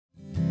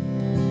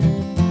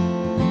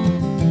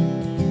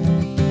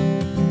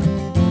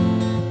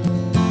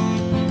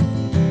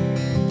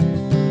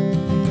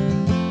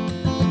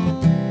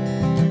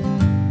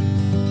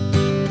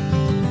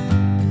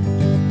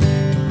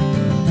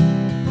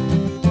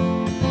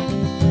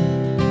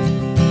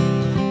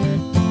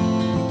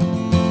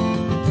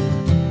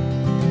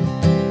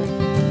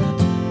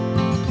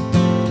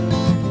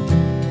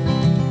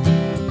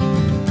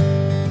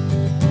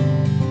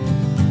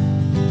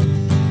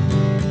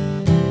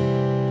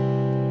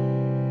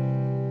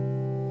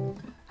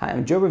Hi,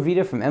 I'm Joe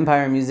Bravita from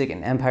Empire Music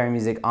and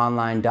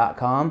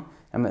EmpireMusicOnline.com.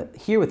 I'm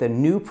here with a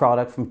new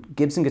product from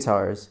Gibson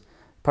Guitars,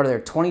 part of their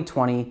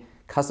 2020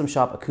 Custom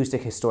Shop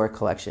Acoustic Historic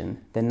Collection,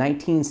 the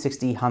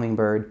 1960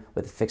 Hummingbird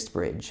with a fixed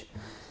bridge.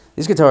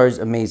 This guitar is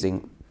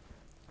amazing.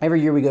 Every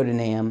year we go to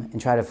NAMM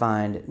and try to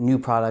find new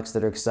products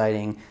that are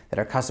exciting, that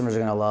our customers are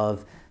going to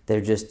love, that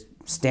are just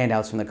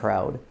standouts from the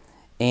crowd.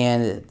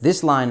 And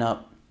this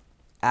lineup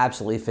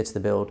absolutely fits the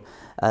build.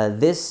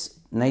 This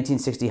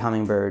 1960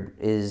 Hummingbird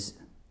is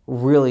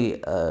really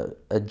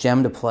a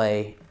gem to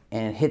play,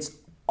 and it hits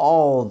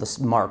all the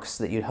marks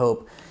that you'd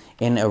hope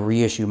in a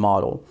reissue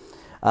model.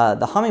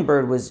 The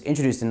Hummingbird was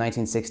introduced in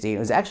 1960. It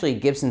was actually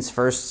Gibson's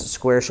first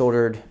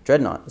square-shouldered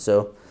dreadnought.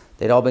 So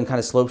they'd all been kind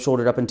of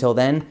slope-shouldered up until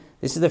then.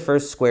 This is the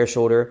first square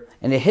shoulder,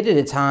 and it hit at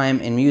a time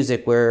in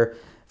music where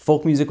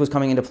folk music was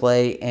coming into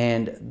play,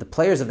 and the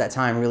players of that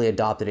time really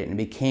adopted it and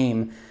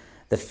became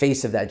the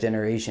face of that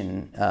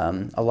generation.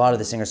 A lot of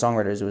the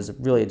singer-songwriters, it was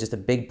really just a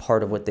big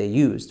part of what they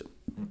used.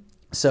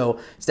 So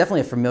it's definitely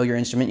a familiar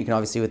instrument. You can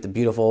obviously see with the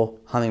beautiful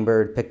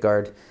Hummingbird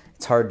pickguard,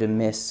 it's hard to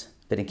miss,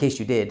 but in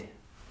case you did,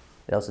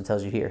 it also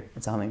tells you here,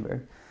 it's a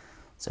Hummingbird.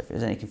 So if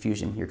there's any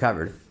confusion, you're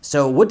covered.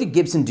 So what did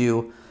Gibson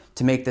do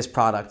to make this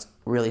product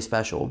really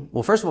special?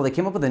 Well, first of all, they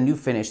came up with a new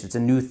finish. It's a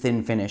new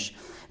thin finish.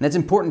 And that's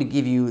important to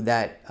give you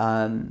that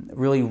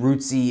really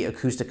rootsy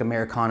acoustic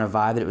Americana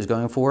vibe that it was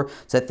going for.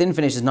 So that thin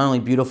finish is not only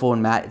beautiful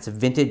and matte, it's a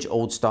vintage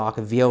old stock,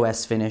 a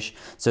VOS finish.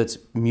 So it's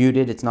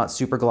muted, it's not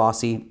super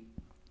glossy.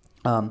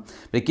 But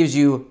it gives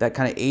you that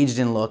kind of aged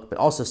in look, but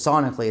also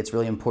sonically it's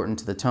really important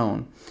to the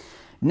tone.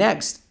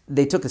 Next,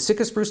 they took the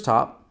Sitka spruce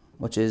top,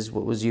 which is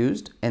what was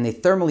used, and they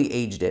thermally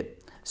aged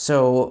it.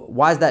 So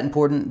why is that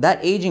important? That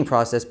aging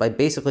process, by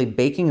basically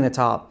baking the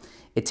top,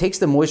 it takes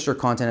the moisture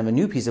content of a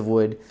new piece of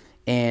wood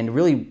and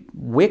really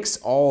wicks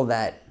all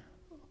that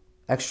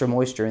extra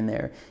moisture in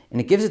there.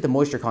 And it gives it the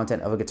moisture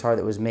content of a guitar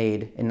that was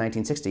made in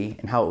 1960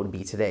 and how it would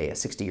be today, a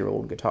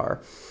 60-year-old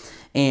guitar.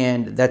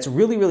 And that's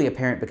really, really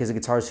apparent because the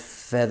guitar is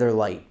feather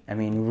light. I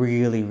mean,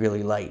 really,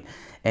 really light.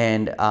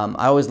 And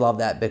I always love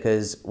that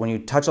because when you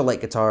touch a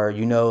light guitar,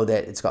 you know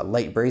that it's got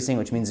light bracing,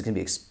 which means it can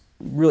be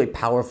really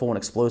powerful and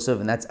explosive,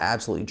 and that's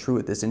absolutely true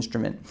with this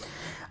instrument.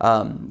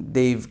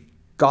 They've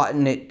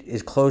gotten it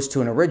as close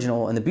to an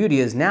original, and the beauty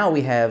is now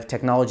we have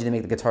technology to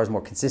make the guitars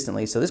more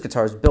consistently. So this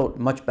guitar is built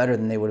much better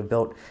than they would have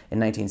built in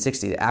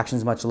 1960. The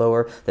action's much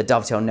lower, the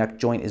dovetail neck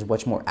joint is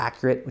much more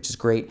accurate, which is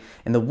great,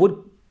 and the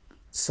wood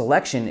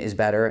selection is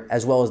better,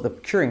 as well as the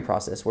curing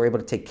process. We're able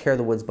to take care of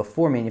the woods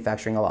before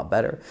manufacturing a lot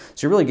better.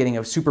 So you're really getting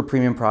a super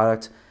premium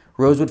product.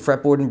 Rosewood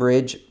fretboard and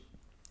bridge,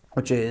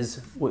 which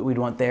is what we'd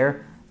want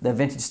there. The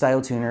vintage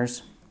style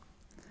tuners,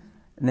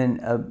 and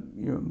then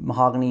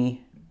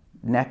mahogany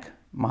neck,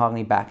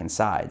 mahogany back and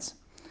sides.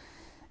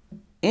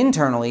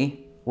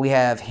 Internally, we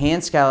have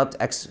hand scalloped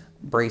X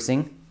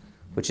bracing,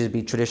 which is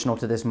be traditional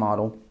to this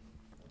model.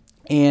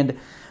 And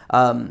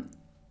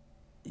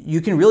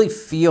you can really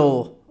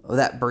feel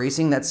that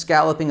bracing, that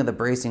scalloping of the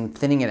bracing,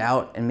 thinning it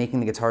out and making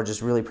the guitar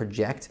just really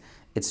project.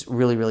 It's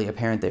really, really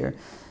apparent there.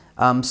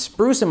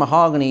 Spruce and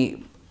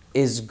mahogany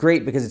is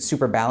great because it's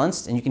super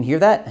balanced, and you can hear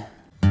that.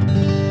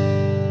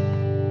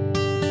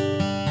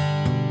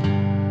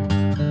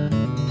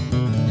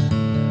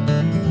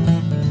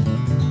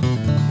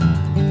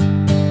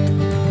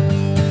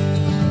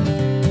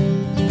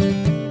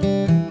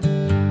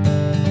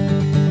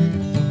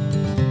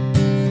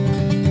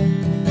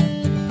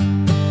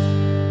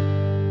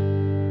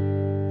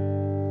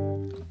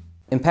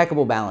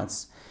 Impeccable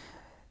balance.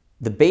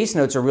 The bass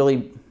notes are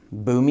really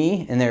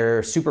boomy and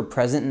they're super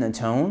present in the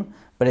tone,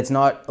 but it's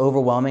not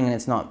overwhelming and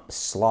it's not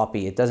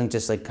sloppy. It doesn't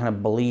just like kind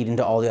of bleed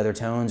into all the other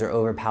tones or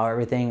overpower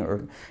everything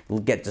or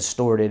get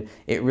distorted.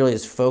 It really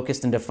is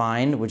focused and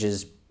defined, which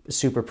is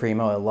super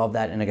primo. I love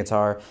that in a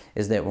guitar,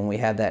 is that when we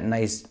have that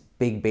nice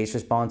big bass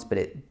response, but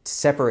it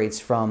separates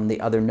from the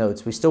other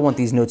notes. We still want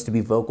these notes to be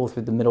vocal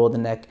through the middle of the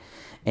neck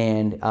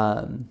and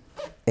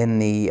in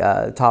the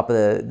top of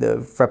the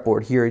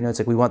fretboard here. You know, it's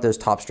like we want those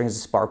top strings to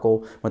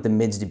sparkle, we want the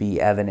mids to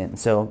be evident.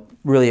 So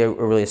really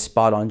a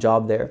spot-on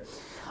job there.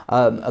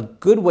 A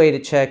good way to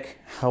check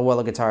how well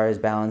a guitar is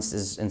balanced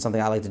is, and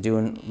something I like to do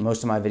in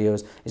most of my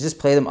videos, is just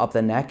play them up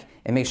the neck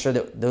and make sure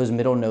that those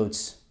middle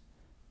notes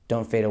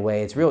don't fade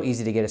away. It's real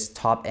easy to get a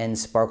top end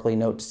sparkly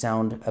note to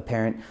sound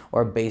apparent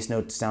or a bass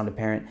note to sound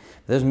apparent.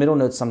 But those middle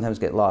notes sometimes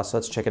get lost, so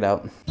let's check it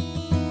out.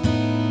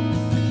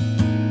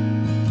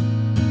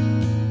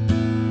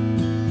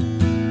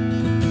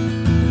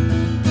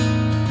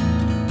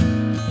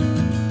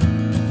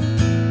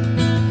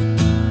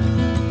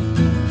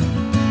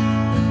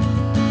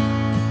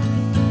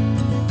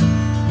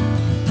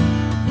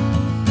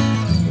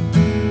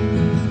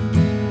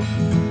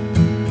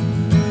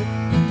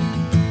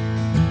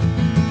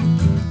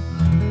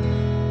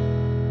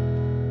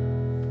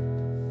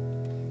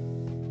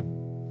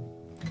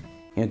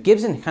 You know,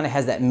 Gibson kind of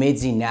has that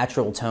midsy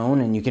natural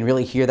tone, and you can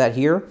really hear that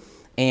here.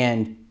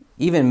 And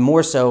even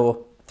more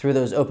so through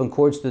those open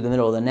chords through the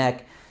middle of the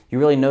neck, you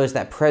really notice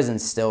that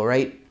presence still,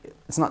 right?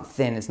 it's not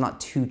thin, it's not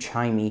too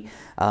chimey.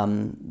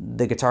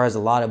 The guitar has a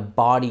lot of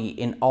body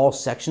in all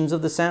sections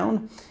of the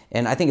sound,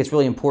 and I think it's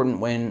really important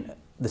when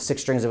the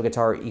 6 strings of a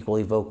guitar are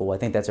equally vocal. I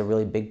think that's a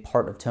really big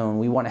part of tone.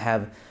 We want to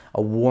have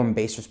a warm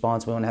bass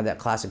response, we want to have that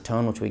classic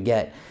tone, which we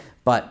get,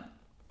 but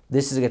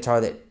this is a guitar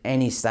that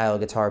any style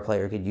guitar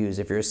player could use.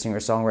 If you're a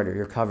singer-songwriter,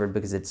 you're covered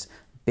because it's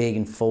big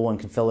and full and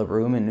can fill a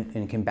room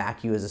and can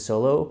back you as a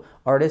solo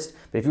artist.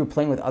 But if you were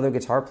playing with other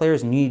guitar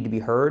players and you need to be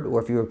heard,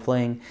 or if you were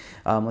playing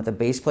with a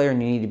bass player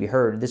and you need to be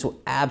heard, this will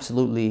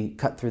absolutely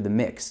cut through the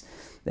mix.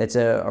 That's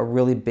a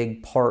really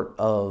big part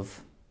of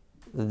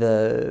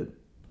the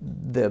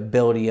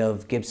ability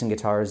of Gibson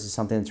guitars. Is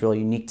something that's really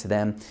unique to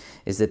them,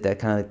 is that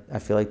kind of, I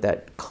feel like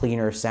that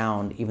cleaner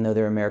sound, even though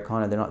they're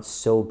Americana, they're not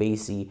so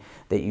bassy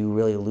that you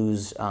really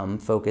lose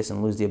focus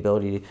and lose the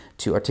ability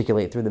to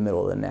articulate through the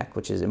middle of the neck,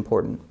 which is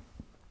important.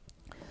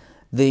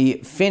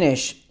 The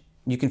finish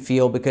you can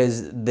feel,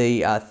 because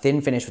the thin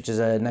finish, which is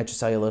a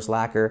nitrocellulose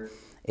lacquer,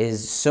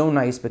 is so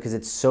nice because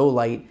it's so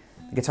light.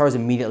 The guitar is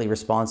immediately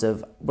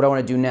responsive. What I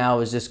want to do now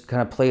is just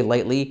kind of play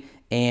lightly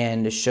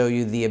and show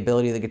you the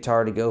ability of the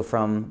guitar to go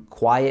from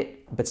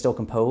quiet but still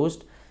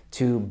composed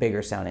to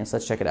bigger sounding. So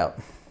let's check it out.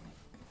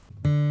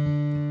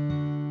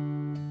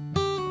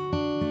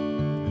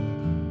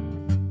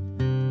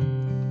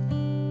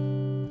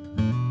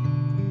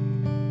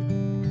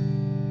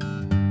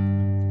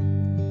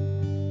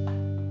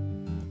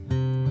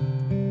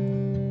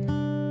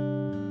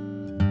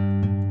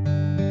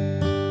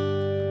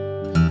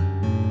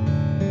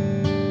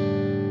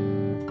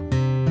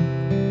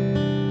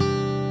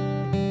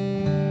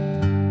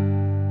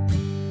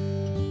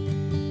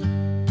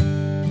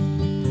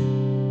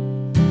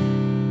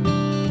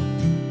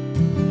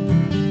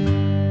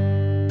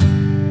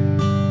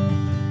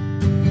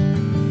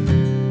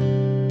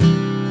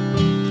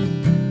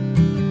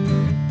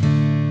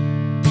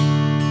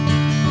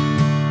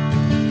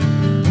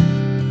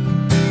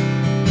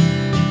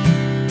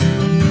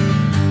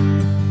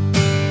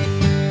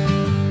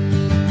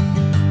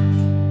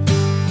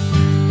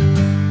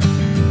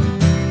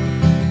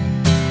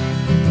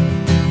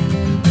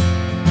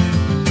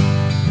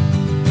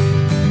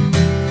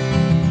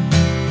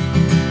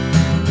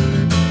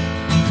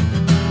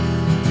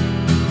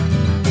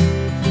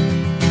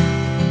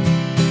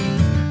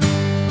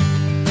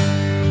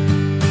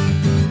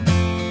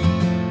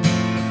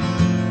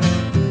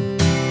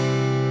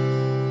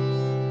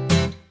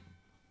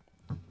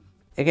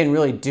 It can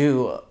really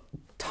do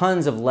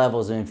tons of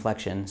levels of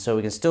inflection, so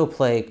we can still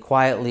play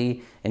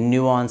quietly and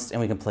nuanced, and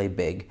we can play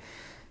big.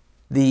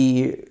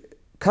 The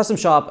Custom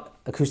Shop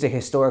Acoustic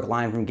Historic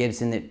line from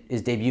Gibson that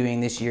is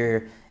debuting this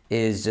year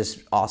is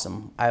just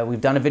awesome.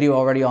 We've done a video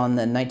already on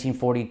the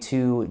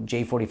 1942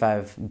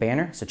 J45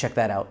 banner, so check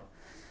that out.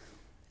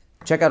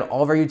 Check out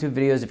all of our YouTube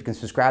videos. If you can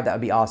subscribe, that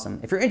would be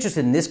awesome. If you're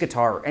interested in this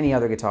guitar or any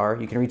other guitar,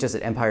 you can reach us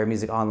at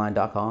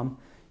empiremusiconline.com.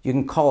 You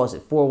can call us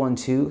at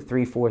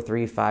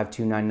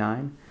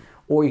 412-343-5299,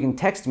 or you can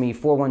text me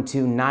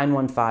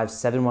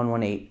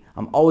 412-915-7118.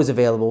 I'm always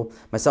available.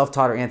 Myself,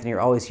 Todd, or Anthony are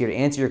always here to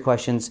answer your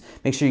questions.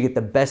 Make sure you get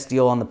the best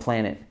deal on the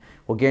planet.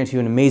 We'll guarantee you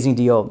an amazing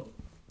deal,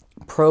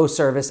 pro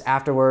service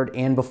afterward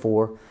and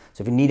before.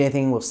 So if you need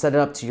anything, we'll set it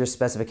up to your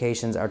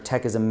specifications. Our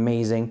tech is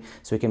amazing,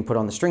 so we can put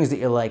on the strings that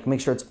you like,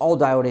 make sure it's all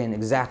dialed in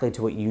exactly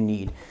to what you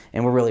need,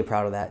 and we're really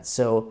proud of that.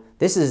 So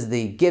this is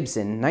the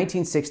Gibson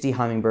 1960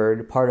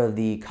 Hummingbird, part of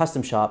the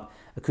Custom Shop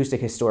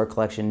Acoustic Historic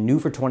Collection, new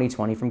for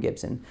 2020 from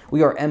Gibson.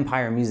 We are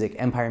Empire Music,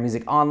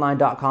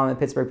 empiremusiconline.com in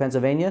Pittsburgh,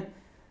 Pennsylvania.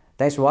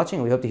 Thanks for watching,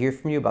 and we hope to hear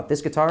from you about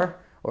this guitar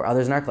or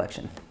others in our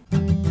collection.